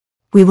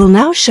We will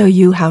now show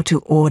you how to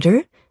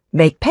order,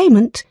 make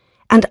payment,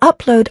 and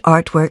upload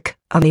artwork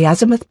on the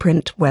Azimuth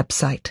Print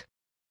website.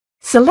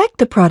 Select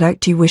the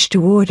product you wish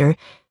to order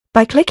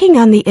by clicking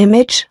on the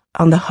image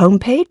on the home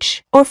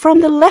page or from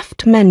the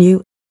left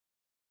menu.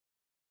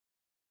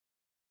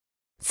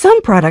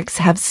 Some products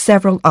have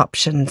several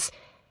options.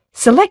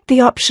 Select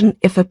the option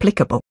if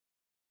applicable.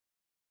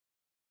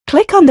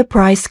 Click on the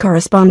price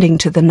corresponding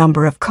to the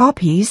number of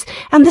copies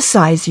and the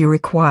size you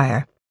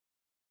require.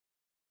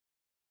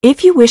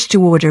 If you wish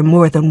to order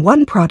more than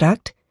one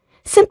product,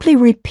 simply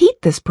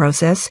repeat this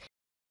process.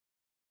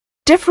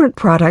 Different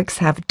products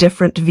have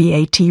different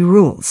VAT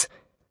rules.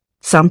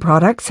 Some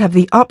products have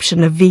the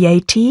option of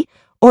VAT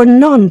or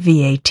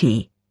non-VAT.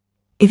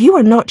 If you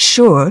are not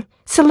sure,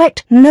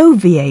 select No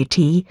VAT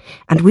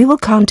and we will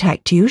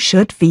contact you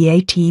should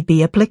VAT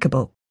be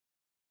applicable.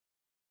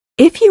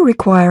 If you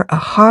require a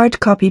hard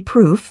copy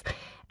proof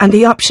and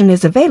the option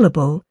is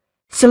available,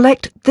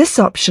 select this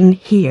option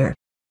here.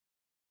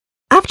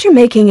 After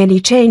making any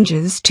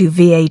changes to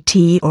VAT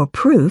or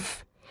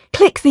proof,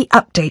 click the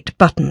Update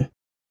button.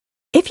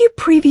 If you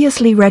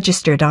previously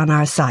registered on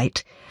our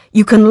site,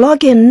 you can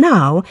log in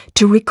now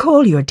to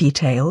recall your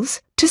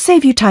details to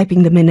save you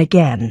typing them in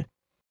again.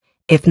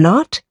 If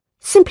not,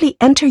 simply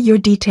enter your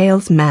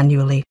details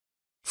manually.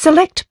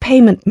 Select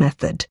Payment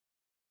Method.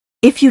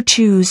 If you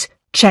choose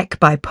Check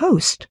by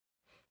Post,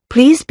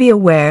 please be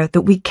aware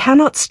that we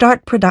cannot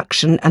start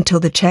production until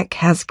the check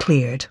has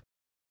cleared.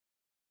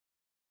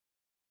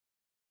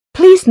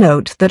 Please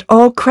note that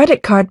all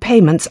credit card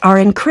payments are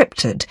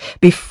encrypted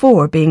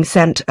before being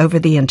sent over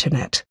the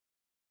internet.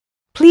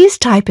 Please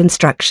type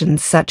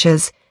instructions such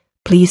as,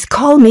 "Please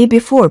call me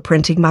before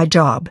printing my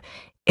job,"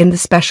 in the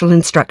special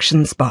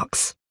instructions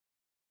box.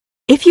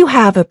 If you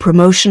have a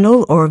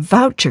promotional or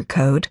voucher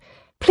code,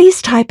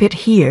 please type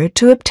it here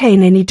to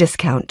obtain any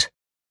discount.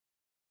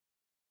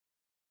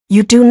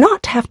 You do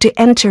not have to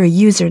enter a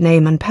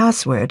username and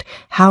password.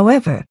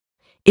 However,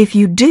 if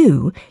you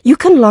do, you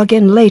can log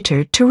in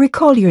later to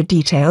recall your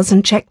details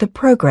and check the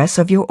progress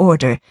of your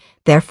order.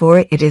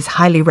 Therefore, it is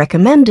highly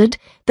recommended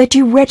that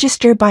you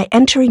register by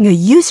entering a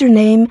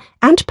username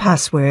and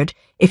password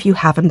if you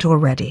haven't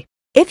already.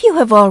 If you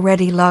have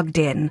already logged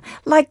in,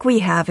 like we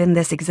have in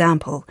this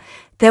example,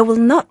 there will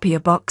not be a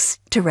box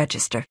to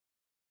register.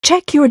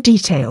 Check your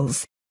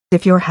details.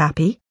 If you're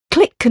happy,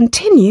 click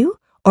Continue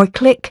or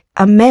click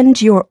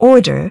Amend Your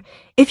Order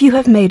if you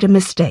have made a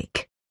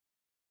mistake.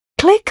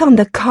 Click on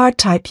the card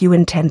type you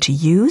intend to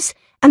use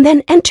and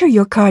then enter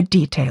your card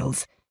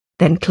details.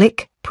 Then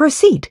click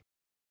Proceed.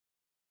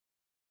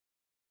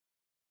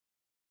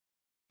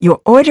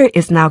 Your order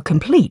is now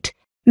complete.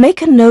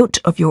 Make a note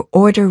of your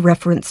order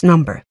reference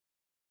number.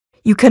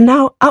 You can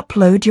now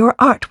upload your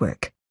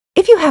artwork.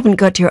 If you haven't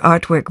got your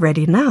artwork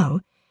ready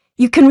now,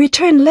 you can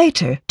return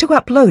later to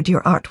upload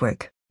your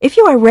artwork. If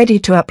you are ready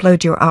to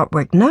upload your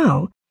artwork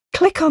now,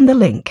 click on the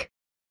link.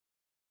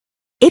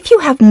 If you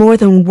have more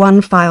than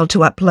one file to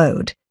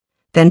upload,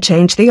 then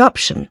change the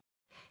option.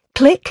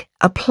 Click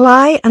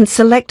Apply and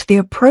select the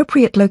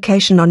appropriate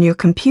location on your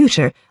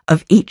computer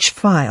of each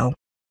file.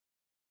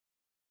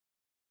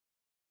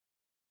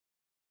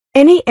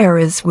 Any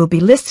errors will be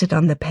listed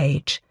on the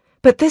page,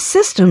 but this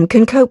system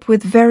can cope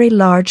with very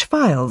large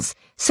files,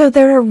 so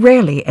there are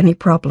rarely any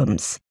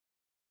problems.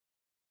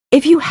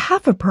 If you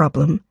have a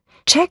problem,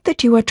 check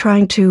that you are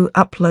trying to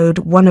upload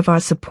one of our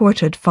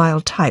supported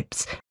file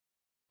types.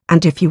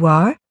 And if you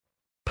are,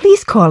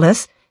 please call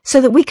us so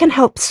that we can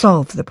help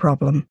solve the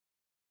problem.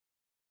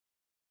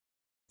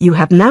 You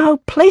have now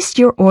placed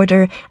your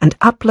order and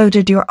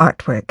uploaded your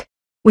artwork,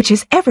 which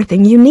is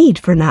everything you need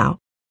for now.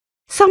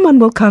 Someone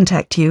will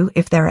contact you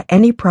if there are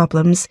any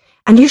problems,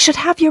 and you should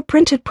have your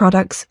printed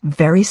products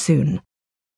very soon.